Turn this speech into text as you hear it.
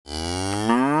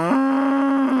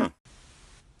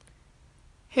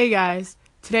Hey guys,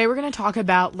 today we're going to talk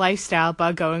about lifestyle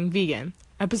by going vegan.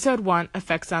 Episode 1,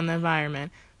 Effects on the Environment.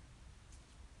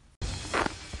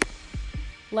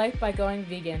 Life by going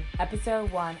vegan.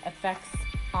 Episode 1, Effects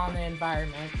on the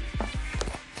Environment.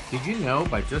 Did you know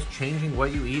by just changing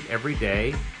what you eat every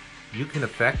day, you can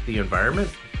affect the environment?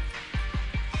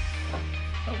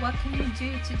 But what can you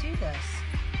do to do this?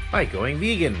 By going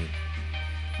vegan.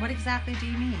 What exactly do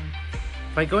you mean?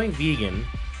 By going vegan,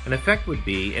 an effect would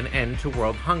be an end to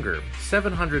world hunger.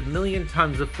 700 million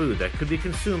tons of food that could be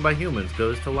consumed by humans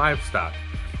goes to livestock.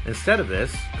 Instead of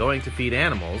this, going to feed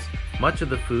animals, much of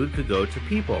the food could go to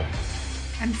people.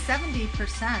 And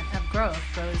 70% of growth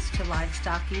goes to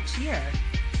livestock each year.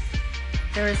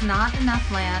 There is not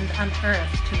enough land on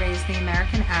Earth to raise the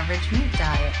American average meat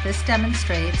diet. This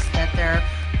demonstrates that there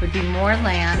would be more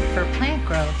land for plant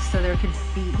growth, so there could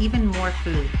be even more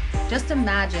food. Just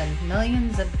imagine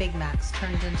millions of Big Macs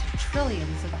turned into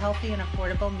trillions of healthy and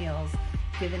affordable meals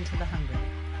given to the hungry.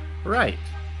 Right.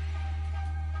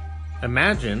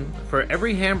 Imagine, for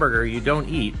every hamburger you don't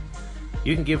eat,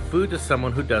 you can give food to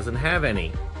someone who doesn't have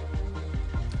any.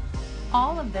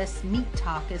 All of this meat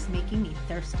talk is making me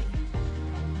thirsty.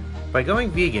 By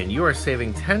going vegan, you are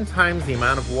saving 10 times the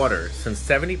amount of water, since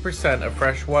 70% of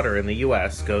fresh water in the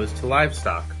U.S. goes to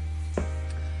livestock.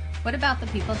 What about the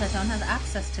people that don't have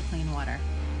access to clean water?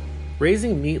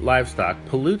 Raising meat livestock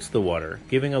pollutes the water,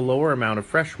 giving a lower amount of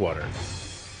fresh water.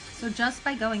 So just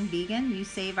by going vegan, you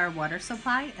save our water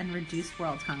supply and reduce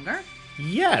world hunger?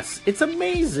 Yes, it's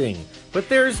amazing! But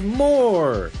there's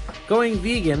more! Going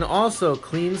vegan also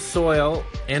cleans soil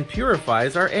and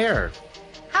purifies our air.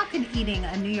 How can eating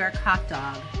a New York hot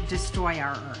dog destroy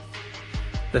our Earth?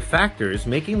 The factors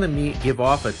making the meat give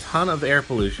off a ton of air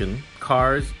pollution,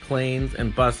 cars, planes,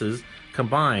 and buses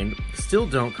combined still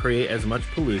don't create as much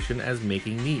pollution as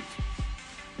making meat.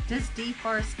 Does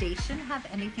deforestation have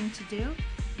anything to do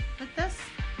with this?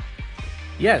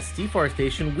 Yes,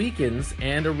 deforestation weakens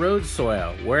and erodes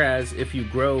soil, whereas if you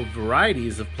grow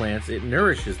varieties of plants, it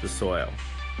nourishes the soil.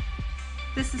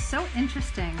 This is so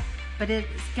interesting, but it's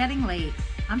getting late.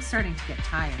 I'm starting to get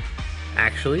tired.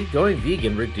 Actually, going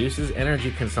vegan reduces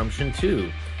energy consumption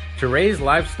too. To raise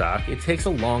livestock, it takes a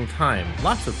long time,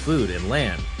 lots of food and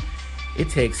land. It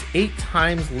takes 8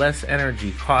 times less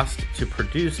energy cost to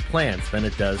produce plants than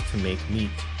it does to make meat.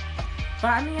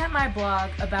 Find me at my blog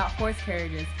about horse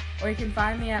carriages, or you can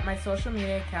find me at my social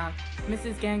media account,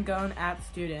 Mrs. Gangone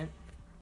 @student.